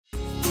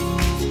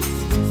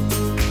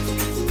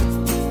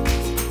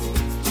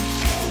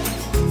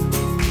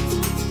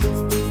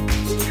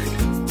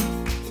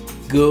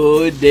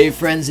Good day,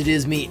 friends. It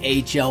is me,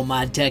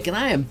 HLModTech, and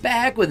I am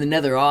back with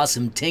another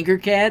awesome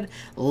Tinkercad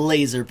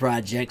laser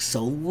project.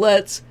 So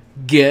let's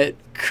get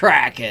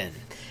cracking.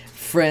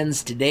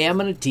 Friends, today I'm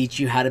going to teach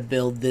you how to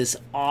build this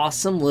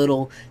awesome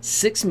little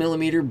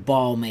 6mm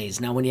ball maze.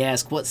 Now, when you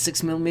ask what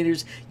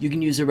 6mm, you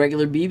can use a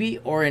regular BB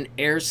or an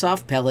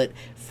airsoft pellet.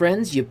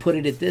 Friends, you put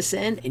it at this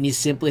end and you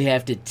simply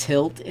have to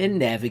tilt and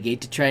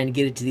navigate to try and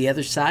get it to the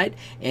other side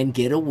and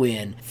get a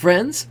win.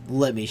 Friends,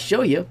 let me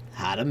show you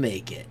how to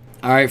make it.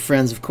 Alright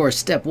friends, of course,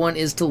 step one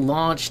is to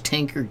launch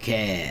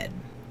Tinkercad.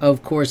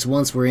 Of course,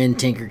 once we're in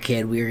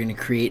Tinkercad, we are going to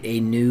create a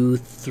new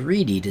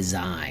 3D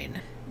design.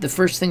 The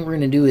first thing we're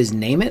going to do is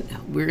name it.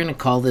 We're going to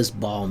call this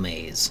ball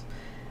maze.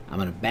 I'm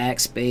going to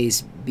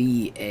backspace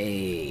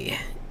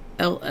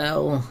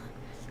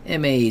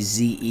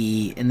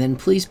BALLMAZE, and then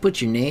please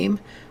put your name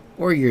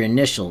or your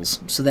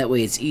initials so that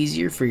way it's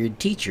easier for your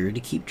teacher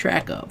to keep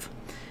track of.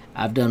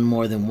 I've done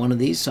more than one of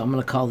these, so I'm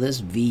going to call this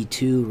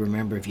V2.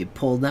 Remember, if you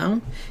pull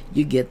down,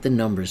 you get the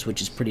numbers,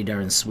 which is pretty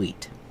darn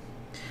sweet.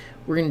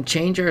 We're going to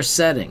change our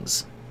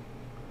settings.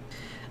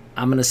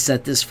 I'm going to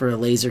set this for a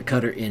laser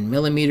cutter in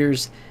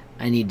millimeters.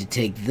 I need to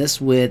take this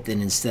width,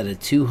 and instead of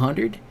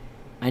 200,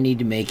 I need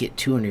to make it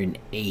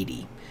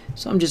 280.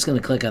 So I'm just going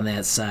to click on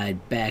that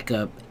side, back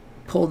up,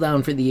 pull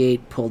down for the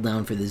 8, pull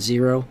down for the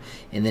 0,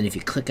 and then if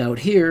you click out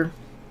here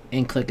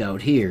and click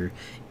out here,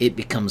 it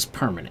becomes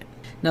permanent.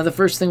 Now the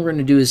first thing we're going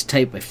to do is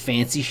type a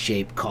fancy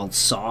shape called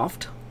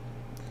soft.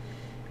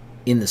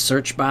 In the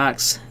search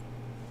box,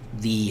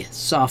 the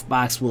soft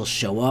box will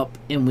show up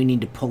and we need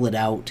to pull it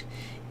out.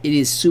 It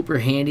is super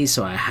handy,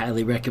 so I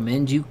highly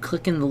recommend you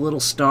clicking the little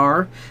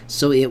star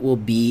so it will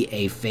be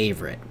a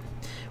favorite.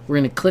 We're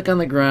going to click on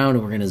the ground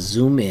and we're going to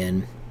zoom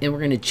in and we're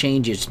going to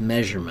change its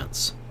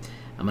measurements.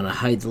 I'm going to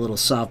hide the little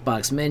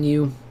softbox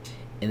menu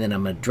and then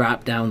I'm going to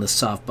drop down the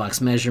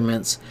softbox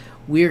measurements.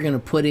 We are going to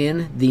put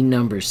in the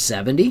number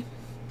 70.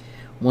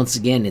 Once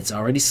again, it's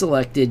already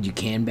selected. You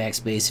can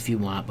backspace if you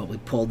want, but we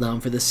pull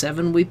down for the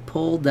 7, we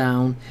pull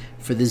down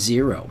for the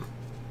 0.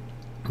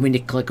 When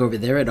you click over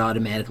there, it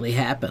automatically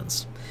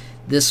happens.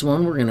 This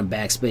one, we're going to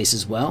backspace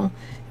as well,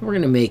 and we're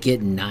going to make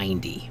it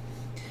 90.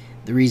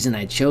 The reason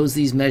I chose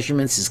these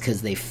measurements is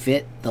because they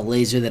fit the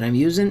laser that I'm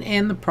using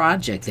and the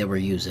project that we're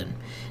using.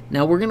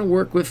 Now we're going to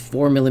work with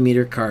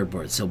 4mm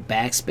cardboard, so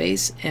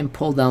backspace and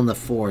pull down the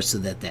 4 so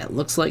that that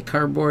looks like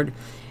cardboard,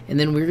 and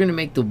then we're going to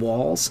make the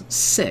walls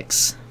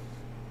 6.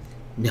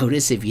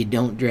 Notice if you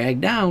don't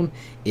drag down,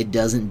 it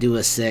doesn't do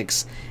a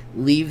 6.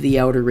 Leave the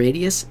outer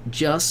radius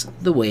just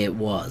the way it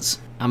was.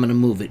 I'm going to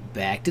move it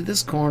back to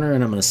this corner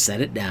and I'm going to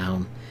set it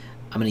down.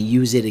 I'm going to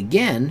use it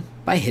again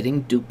by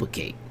hitting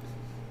duplicate.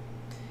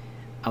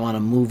 I want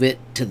to move it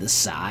to the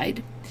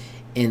side.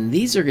 And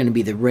these are going to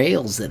be the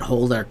rails that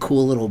hold our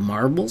cool little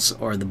marbles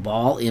or the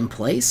ball in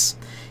place.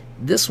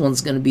 This one's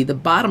going to be the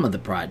bottom of the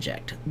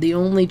project. The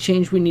only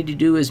change we need to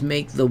do is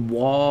make the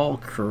wall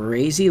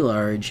crazy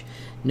large.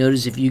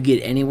 Notice if you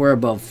get anywhere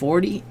above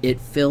 40,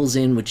 it fills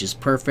in, which is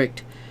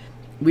perfect.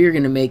 We are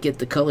going to make it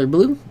the color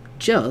blue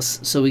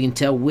just so we can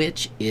tell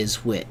which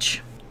is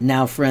which.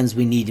 Now, friends,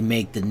 we need to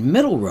make the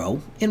middle row,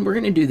 and we're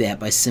going to do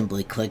that by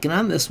simply clicking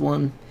on this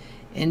one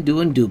and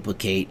doing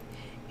duplicate.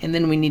 And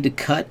then we need to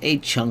cut a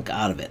chunk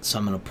out of it. So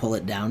I'm going to pull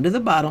it down to the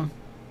bottom.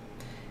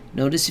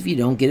 Notice if you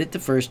don't get it the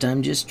first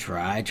time, just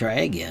try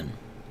again.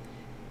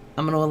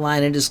 I'm going to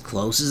align it as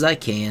close as I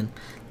can.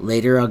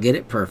 Later I'll get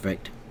it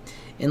perfect.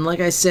 And like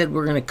I said,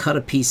 we're going to cut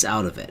a piece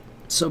out of it.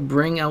 So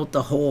bring out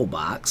the whole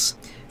box.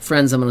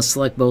 Friends, I'm going to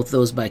select both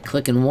those by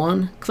clicking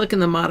one, clicking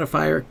the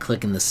modifier,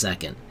 clicking the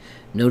second.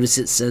 Notice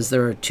it says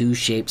there are 2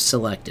 shapes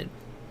selected.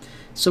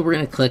 So we're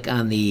going to click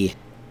on the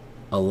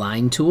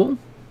Align tool.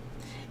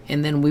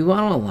 And then we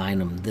want to align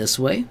them this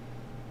way.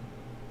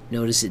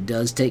 Notice it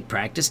does take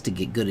practice to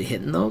get good at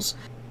hitting those.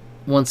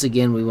 Once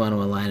again, we want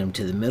to align them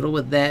to the middle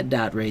with that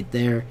dot right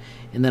there.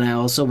 And then I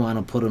also want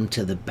to put them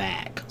to the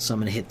back. So I'm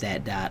going to hit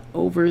that dot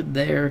over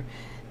there.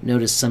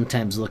 Notice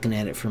sometimes looking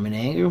at it from an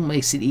angle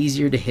makes it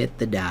easier to hit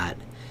the dot.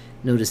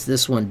 Notice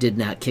this one did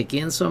not kick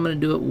in, so I'm going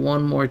to do it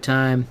one more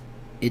time.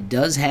 It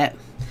does have...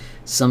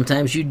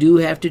 Sometimes you do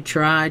have to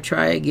try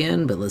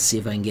again, but let's see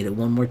if I can get it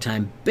one more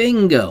time.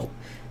 Bingo!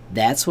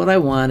 That's what I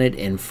wanted,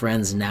 and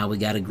friends, now we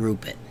got to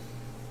group it.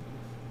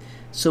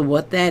 So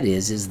what that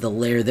is the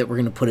layer that we're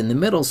going to put in the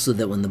middle so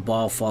that when the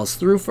ball falls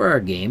through for our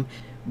game,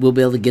 we'll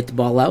be able to get the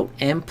ball out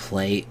and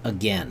play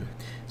again.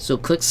 So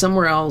click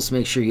somewhere else,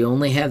 make sure you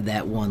only have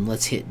that one.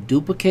 Let's hit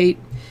duplicate,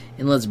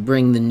 and let's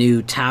bring the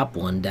new top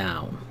one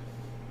down.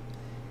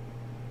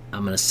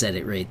 I'm going to set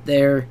it right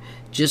there.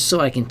 Just so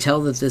I can tell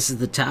that this is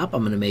the top,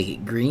 I'm going to make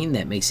it green.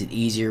 That makes it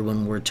easier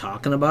when we're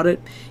talking about it.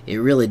 It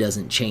really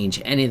doesn't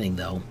change anything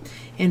though.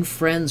 And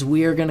friends,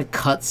 we are going to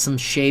cut some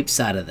shapes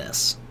out of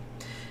this.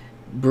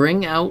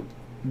 Bring out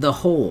the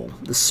hole,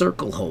 the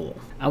circle hole.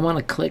 I want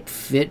to click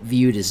Fit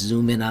View to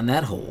zoom in on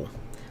that hole.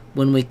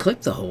 When we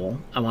click the hole,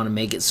 I want to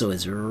make it so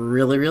it's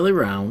really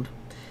round.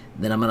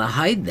 Then I'm going to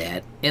hide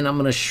that and I'm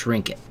going to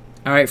shrink it.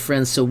 Alright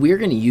friends, so we're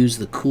going to use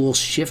the cool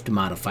shift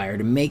modifier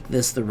to make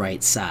this the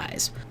right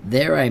size.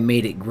 There I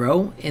made it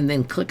grow, and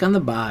then click on the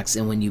box,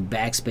 and when you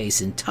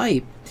backspace and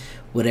type,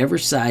 whatever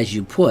size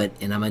you put,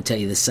 and I'm going to tell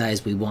you the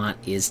size we want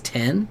is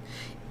 10,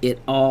 it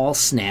all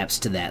snaps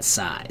to that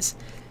size.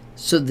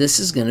 So this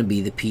is going to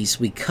be the piece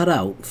we cut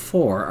out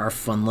for our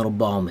fun little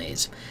ball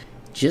maze.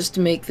 Just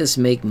to make this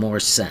make more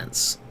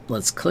sense,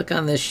 let's click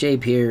on this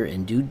shape here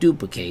and do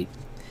duplicate.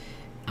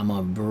 I'm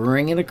going to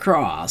bring it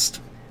across.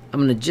 I'm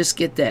going to just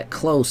get that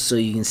close so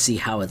you can see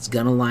how it's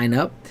going to line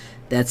up.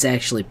 That's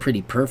actually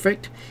pretty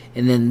perfect.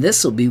 And then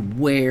this will be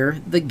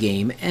where the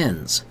game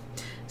ends.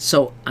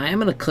 So I'm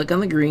going to click on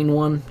the green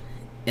one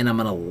and I'm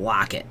going to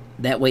lock it.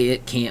 That way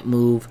it can't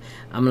move.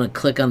 I'm going to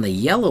click on the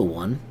yellow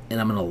one and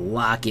I'm going to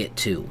lock it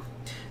too.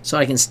 So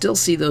I can still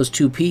see those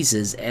two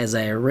pieces as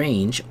I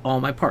arrange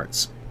all my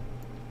parts.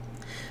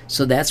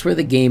 So that's where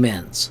the game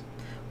ends.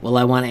 Well,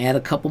 I want to add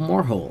a couple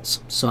more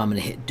holes. So I'm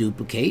going to hit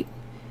duplicate.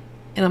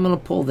 And I'm going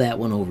to pull that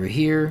one over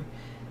here.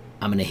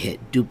 I'm going to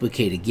hit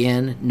duplicate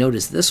again.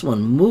 Notice this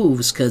one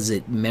moves because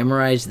it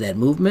memorized that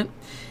movement.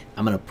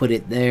 I'm going to put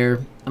it there.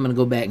 I'm going to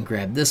go back and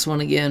grab this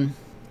one again.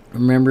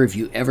 Remember, if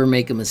you ever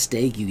make a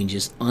mistake, you can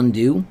just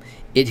undo.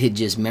 It had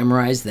just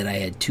memorized that I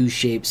had two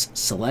shapes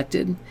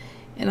selected.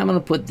 And I'm going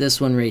to put this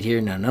one right here.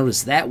 Now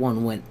notice that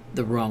one went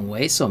the wrong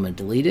way, so I'm going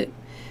to delete it.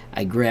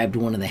 I grabbed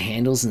one of the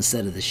handles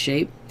instead of the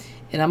shape.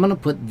 And I'm going to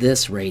put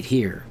this right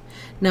here.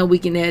 Now we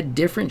can add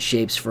different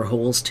shapes for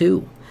holes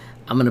too.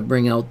 I'm going to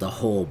bring out the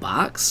whole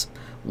box.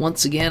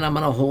 Once again, I'm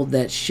going to hold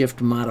that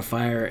shift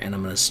modifier and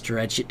I'm going to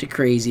stretch it to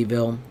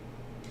Crazyville.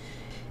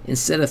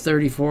 Instead of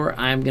 34,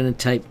 I'm going to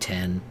type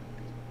 10.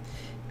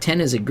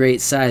 10 is a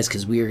great size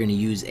because we are going to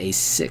use a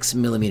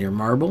 6mm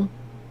marble.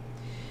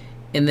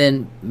 And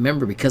then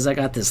remember, because I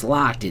got this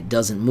locked, it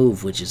doesn't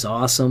move, which is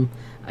awesome.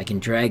 I can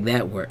drag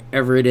that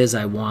wherever it is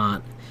I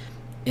want.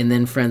 And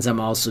then friends, I'm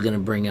also going to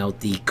bring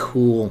out the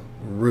cool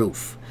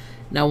roof.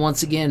 Now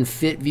once again,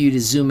 fit view to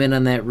zoom in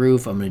on that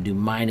roof. I'm going to do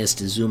minus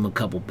to zoom a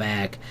couple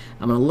back.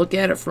 I'm going to look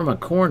at it from a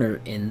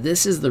corner, and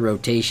this is the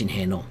rotation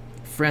handle.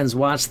 Friends,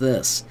 watch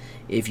this.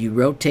 If you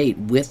rotate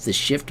with the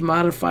shift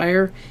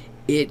modifier,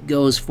 it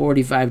goes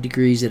 45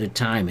 degrees at a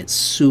time. It's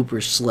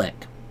super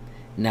slick.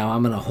 Now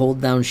I'm going to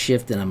hold down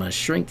shift and I'm going to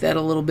shrink that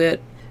a little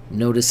bit.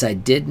 Notice I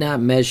did not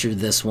measure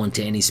this one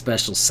to any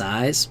special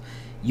size.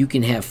 You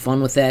can have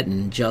fun with that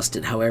and adjust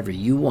it however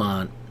you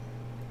want.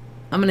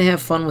 I'm going to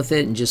have fun with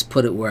it and just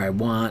put it where I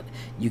want.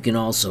 You can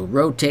also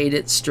rotate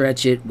it,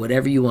 stretch it,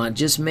 whatever you want.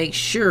 Just make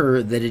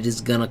sure that it is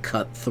going to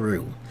cut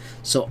through.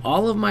 So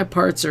all of my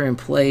parts are in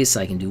place.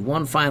 I can do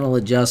one final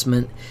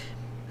adjustment.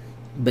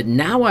 But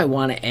now I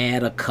want to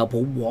add a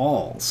couple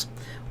walls.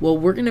 Well,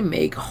 we're going to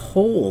make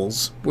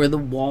holes where the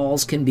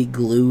walls can be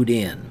glued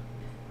in.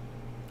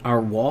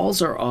 Our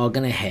walls are all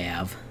going to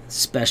have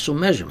special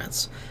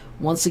measurements.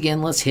 Once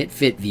again, let's hit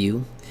fit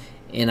view.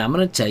 And I'm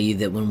going to tell you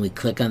that when we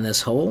click on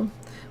this hole,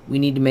 we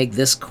need to make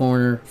this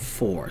corner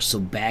 4. So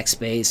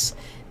backspace,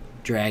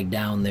 drag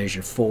down, there's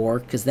your 4,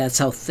 because that's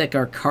how thick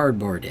our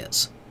cardboard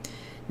is.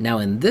 Now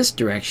in this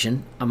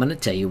direction, I'm going to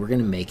tell you we're going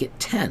to make it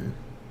 10.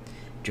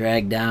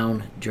 Drag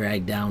down,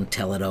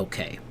 tell it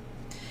okay.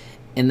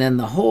 And then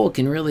the hole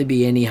can really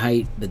be any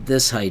height, but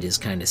this height is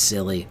kind of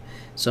silly.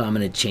 So I'm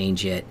going to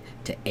change it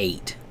to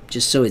 8,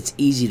 just so it's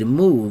easy to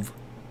move.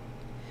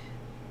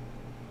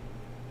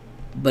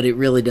 But it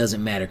really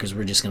doesn't matter because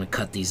we're just going to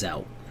cut these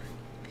out.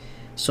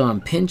 So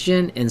I'm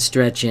pinching and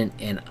stretching,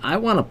 and I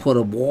want to put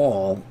a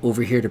wall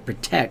over here to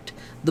protect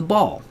the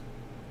ball.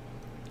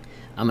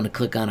 I'm going to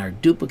click on our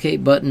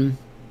duplicate button,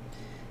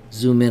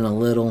 zoom in a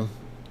little.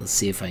 Let's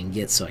see if I can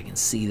get so I can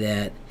see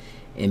that.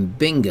 And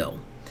bingo.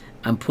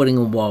 I'm putting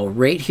a wall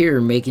right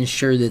here, making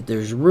sure that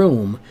there's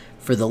room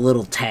for the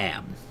little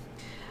tab.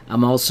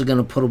 I'm also going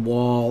to put a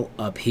wall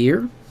up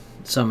here.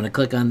 So I'm going to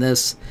click on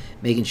this,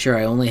 making sure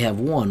I only have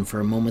one.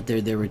 For a moment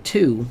there were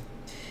two.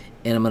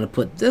 And I'm going to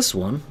put this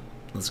one.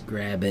 Let's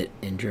grab it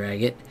and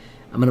drag it.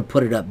 I'm going to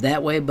put it up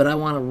that way, but I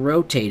want to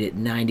rotate it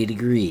 90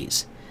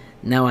 degrees.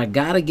 Now I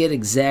got to get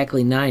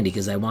exactly 90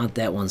 because I want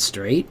that one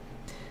straight.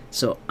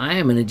 So I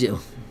am going to do...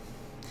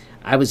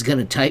 I was going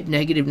to type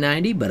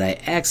 -90, but I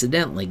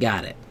accidentally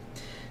got it.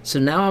 So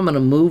now I'm going to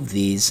move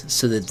these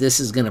so that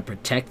this is going to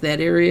protect that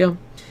area.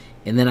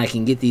 And then I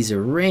can get these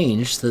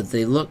arranged so that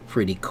they look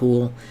pretty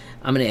cool.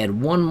 I'm going to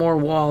add one more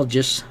wall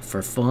just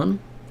for fun.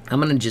 I'm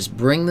going to just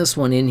bring this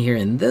one in here,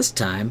 and this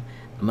time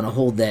I'm going to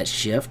hold that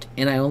shift,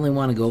 and I only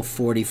want to go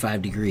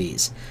 45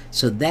 degrees.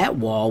 So that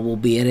wall will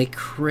be at a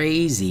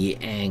crazy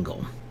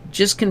angle.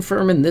 Just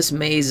confirming this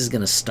maze is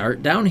going to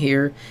start down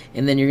here,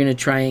 and then you're going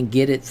to try and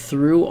get it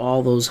through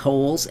all those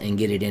holes and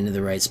get it into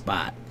the right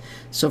spot.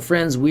 So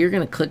friends, we're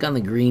going to click on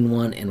the green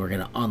one and we're going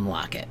to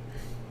unlock it.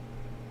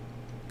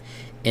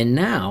 And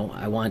now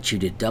I want you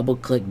to double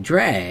click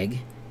drag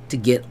to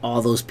get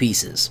all those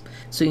pieces.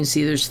 So you can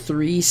see there's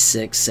 3,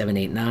 6, 7,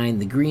 8, 9.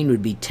 The green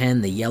would be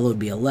 10, the yellow would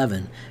be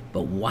 11.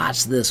 But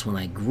watch this, when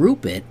I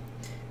group it,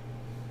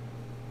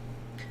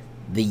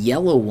 the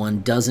yellow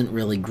one doesn't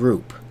really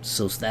group.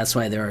 So that's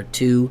why there are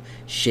 2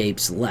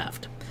 shapes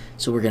left.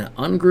 So we're going to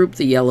ungroup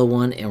the yellow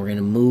one and we're going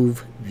to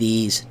move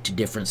these to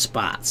different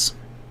spots.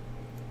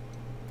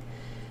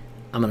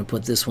 I'm going to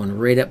put this one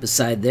right up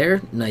beside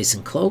there, nice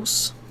and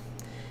close.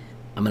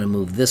 I'm going to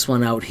move this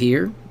one out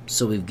here,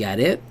 so we've got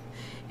it.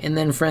 And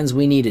then, friends,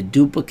 we need a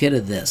duplicate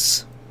of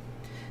this.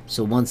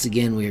 So once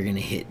again, we are going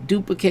to hit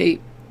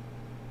duplicate,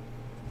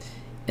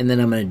 and then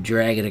I'm going to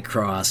drag it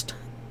across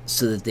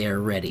so that they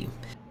are ready.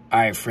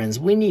 Alright, friends,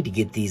 we need to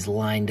get these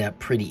lined up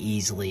pretty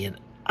easily, and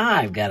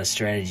I've got a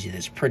strategy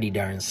that's pretty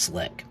darn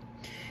slick.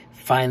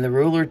 Find the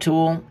ruler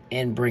tool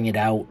and bring it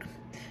out.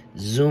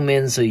 Zoom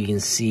in so you can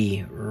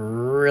see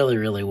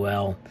really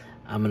well.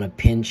 I'm going to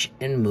pinch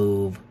and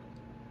move,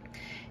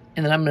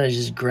 and then I'm going to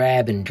just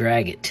grab and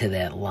drag it to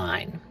that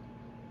line.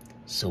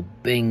 So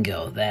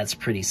bingo, that's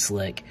pretty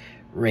slick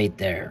right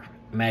there.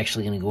 I'm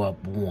actually going to go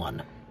up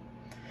 1.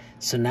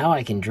 So now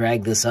I can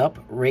drag this up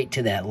right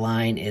to that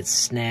line. It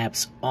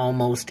snaps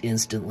almost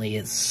instantly.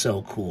 It's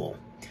so cool.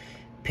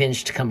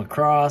 Pinch to come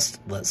across.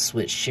 Let's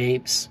switch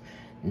shapes.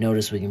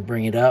 Notice we can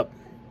bring it up.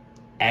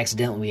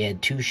 Accidentally we had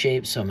 2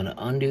 shapes, so I'm going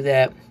to undo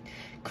that.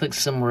 Click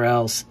somewhere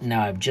else.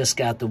 Now I've just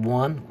got the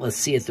 1. Let's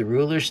see if the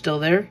ruler's still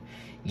there.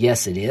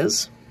 Yes, it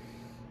is.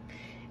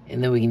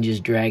 And then we can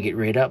just drag it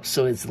right up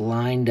so it's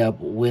lined up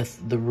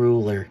with the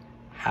ruler.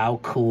 How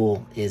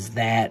cool is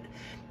that?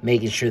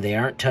 Making sure they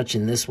aren't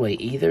touching this way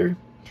either.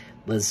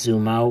 Let's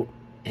zoom out,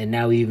 and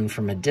now even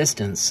from a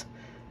distance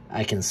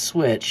I can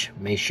switch.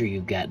 Make sure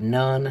you've got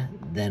none,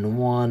 then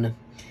 1,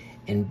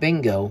 and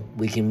bingo,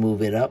 we can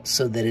move it up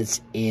so that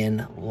it's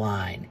in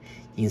line.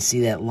 You can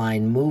see that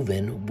line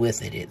moving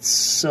with it. It's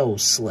so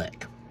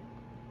slick.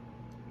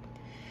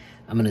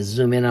 I'm going to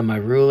zoom in on my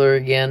ruler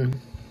again.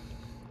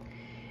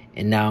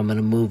 And now I'm going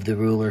to move the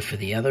ruler for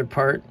the other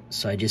part.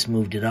 So I just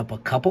moved it up a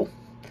couple,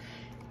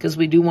 because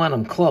we do want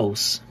them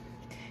close.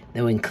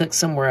 Then we can click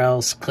somewhere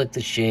else, click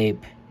the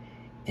shape,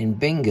 and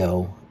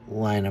bingo,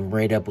 line them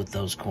right up with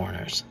those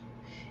corners.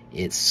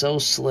 It's so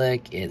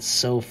slick, it's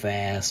so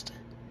fast,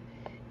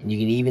 and you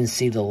can even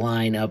see the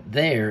line up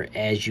there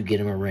as you get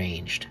them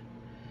arranged.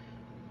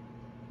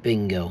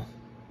 Bingo.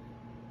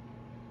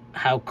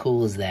 How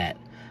cool is that?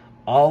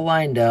 All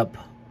lined up,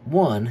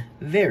 one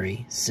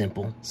very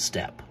simple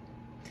step.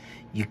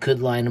 You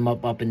could line them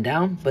up and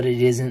down, but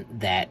it isn't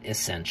that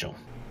essential.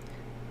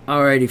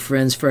 Alrighty,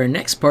 friends, for our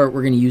next part,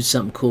 we're going to use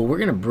something cool. We're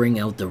going to bring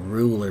out the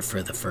ruler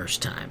for the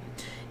first time.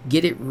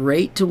 Get it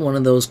right to one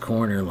of those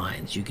corner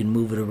lines. You can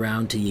move it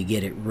around till you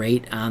get it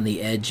right on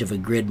the edge of a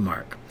grid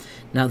mark.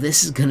 Now,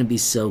 this is going to be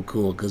so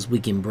cool because we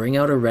can bring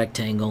out a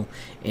rectangle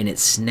and it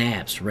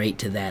snaps right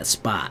to that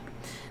spot.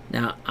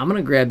 Now, I'm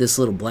going to grab this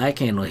little black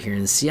handle here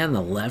and see on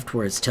the left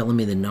where it's telling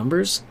me the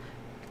numbers.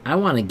 I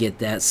want to get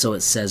that so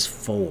it says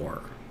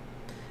 4.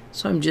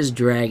 So I'm just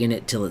dragging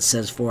it till it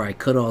says 4. I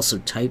could also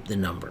type the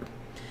number.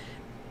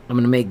 I'm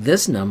going to make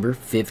this number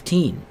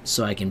 15,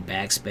 so I can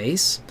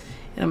backspace,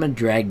 and I'm going to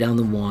drag down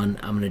the 1,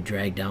 I'm going to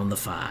drag down the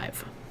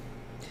 5.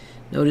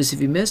 Notice if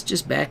you miss,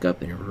 just back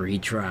up and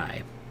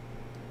retry.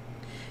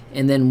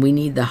 And then we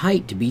need the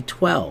height to be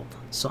 12,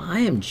 so I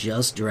am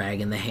just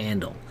dragging the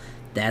handle.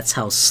 That's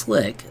how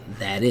slick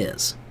that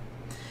is.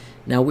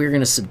 Now we're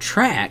going to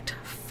subtract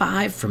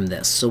 5 from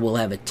this, so we'll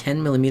have a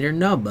 10mm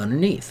nub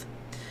underneath.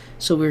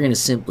 So we're going to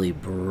simply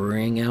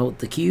bring out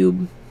the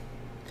cube,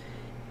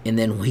 and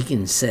then we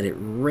can set it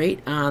right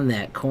on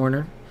that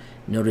corner.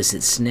 Notice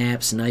it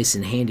snaps nice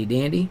and handy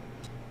dandy.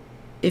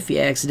 If you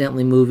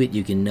accidentally move it,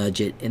 you can nudge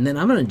it, and then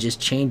I'm going to just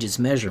change its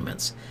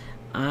measurements.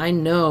 I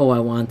know I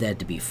want that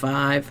to be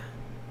 5,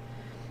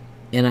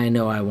 and I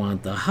know I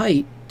want the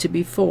height to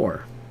be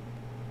 4.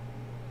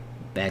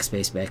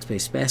 Backspace,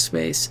 backspace,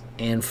 backspace,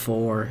 and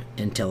 4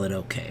 until it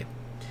OK.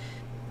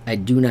 I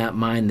do not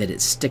mind that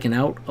it's sticking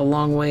out a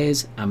long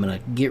ways. I'm going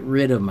to get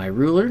rid of my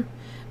ruler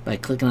by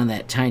clicking on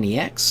that tiny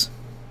X.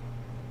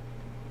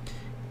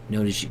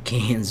 Notice you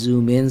can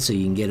zoom in so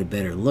you can get a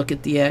better look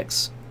at the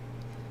X.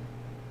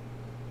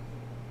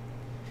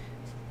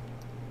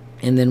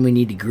 And then we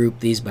need to group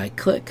these by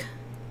click,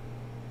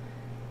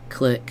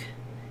 click,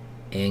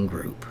 and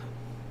group.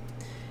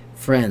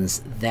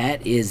 Friends,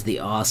 that is the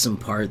awesome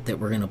part that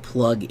we're going to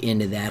plug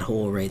into that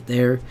hole right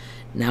there.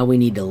 Now we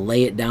need to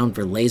lay it down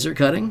for laser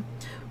cutting.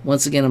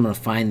 Once again, I'm going to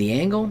find the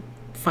angle,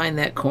 find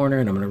that corner,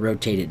 and I'm going to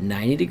rotate it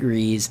 90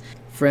 degrees.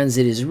 Friends,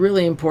 it is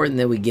really important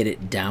that we get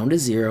it down to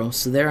 0.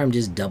 So there I'm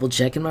just double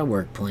checking my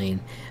work plane.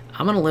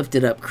 I'm going to lift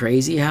it up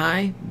crazy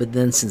high, but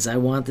then since I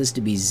want this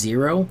to be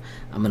 0,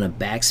 I'm going to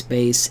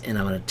backspace and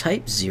I'm going to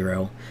type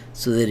 0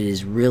 so that it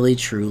is really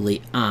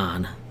truly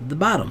on the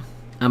bottom.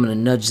 I'm going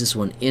to nudge this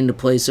one into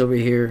place over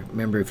here.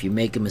 Remember, if you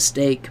make a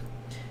mistake,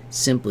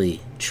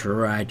 simply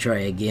try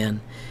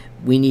again.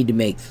 We need to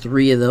make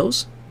 3 of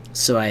those.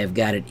 So I have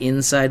got it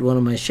inside one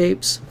of my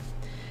shapes.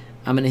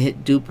 I'm going to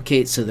hit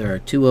duplicate so there are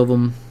 2 of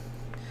them.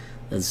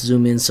 Let's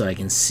zoom in so I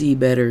can see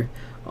better.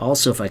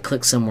 Also, if I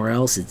click somewhere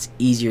else, it's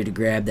easier to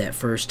grab that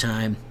first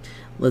time.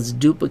 Let's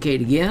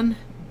duplicate again.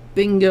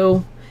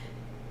 Bingo.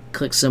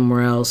 Click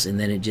somewhere else, and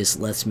then it just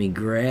lets me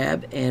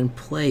grab and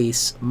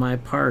place my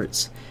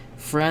parts.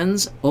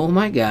 Friends, oh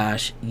my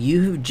gosh,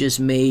 you've just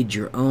made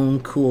your own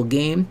cool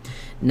game.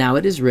 Now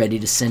it is ready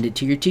to send it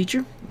to your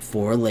teacher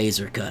for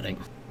laser cutting.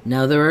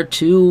 Now there are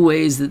two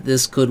ways that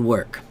this could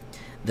work.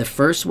 The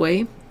first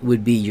way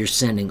would be you're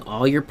sending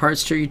all your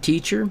parts to your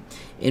teacher,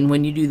 and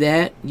when you do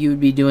that, you would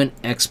be doing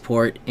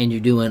export, and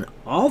you're doing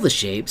all the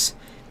shapes,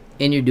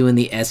 and you're doing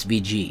the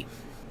SVG.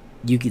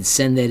 You could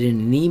send that in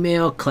an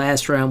email,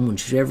 classroom,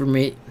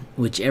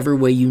 whichever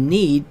way you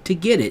need to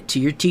get it to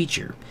your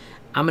teacher.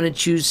 I'm going to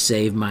choose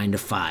Save Mine to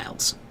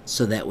Files.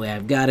 So that way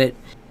I've got it.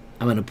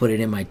 I'm going to put it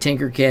in my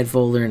Tinkercad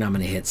folder and I'm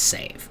going to hit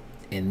Save.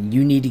 And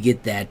you need to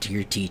get that to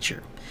your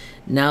teacher.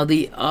 Now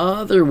the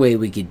other way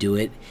we could do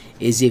it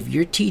is if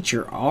your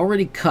teacher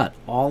already cut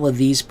all of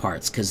these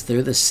parts because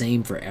they're the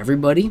same for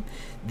everybody,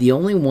 the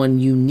only one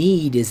you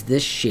need is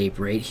this shape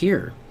right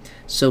here.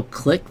 So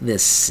click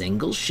this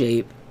single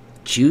shape,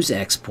 choose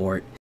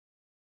Export,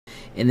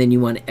 and then you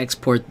want to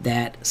export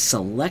that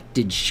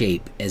selected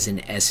shape as an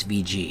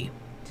SVG.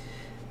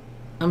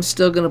 I'm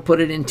still going to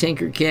put it in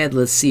Tinkercad.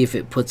 Let's see if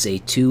it puts a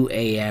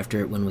 2A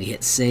after it when we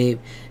hit save.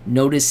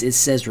 Notice it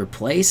says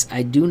replace.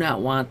 I do not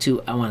want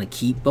to. I want to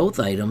keep both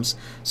items.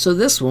 So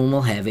this one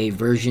will have a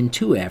version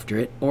 2 after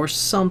it or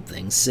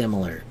something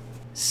similar.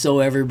 So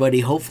everybody,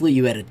 hopefully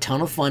you had a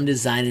ton of fun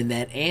designing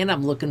that, and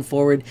I'm looking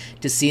forward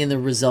to seeing the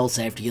results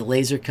after you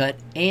laser cut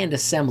and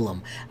assemble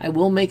them. I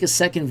will make a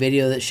second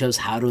video that shows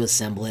how to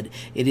assemble it.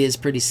 It is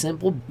pretty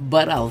simple,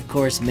 but I'll of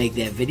course make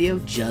that video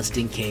just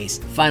in case.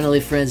 Finally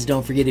friends,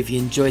 don't forget, if you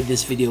enjoyed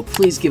this video,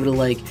 please give it a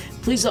like.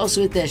 Please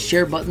also hit that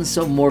share button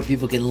so more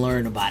people can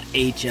learn about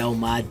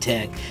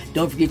HLModTech.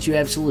 Don't forget, you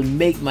absolutely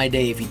make my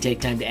day if you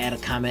take time to add a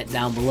comment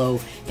down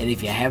below. And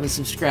if you haven't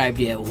subscribed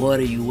yet, what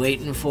are you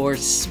waiting for?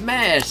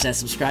 Smash that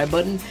subscribe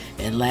button.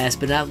 And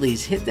last but not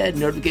least, hit that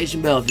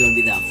notification bell if you want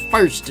to be the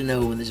first to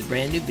know when there's a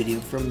brand new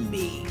video from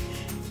me,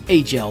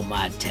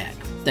 HLModTech.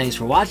 Thanks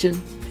for watching.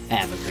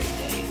 Have a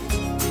great day.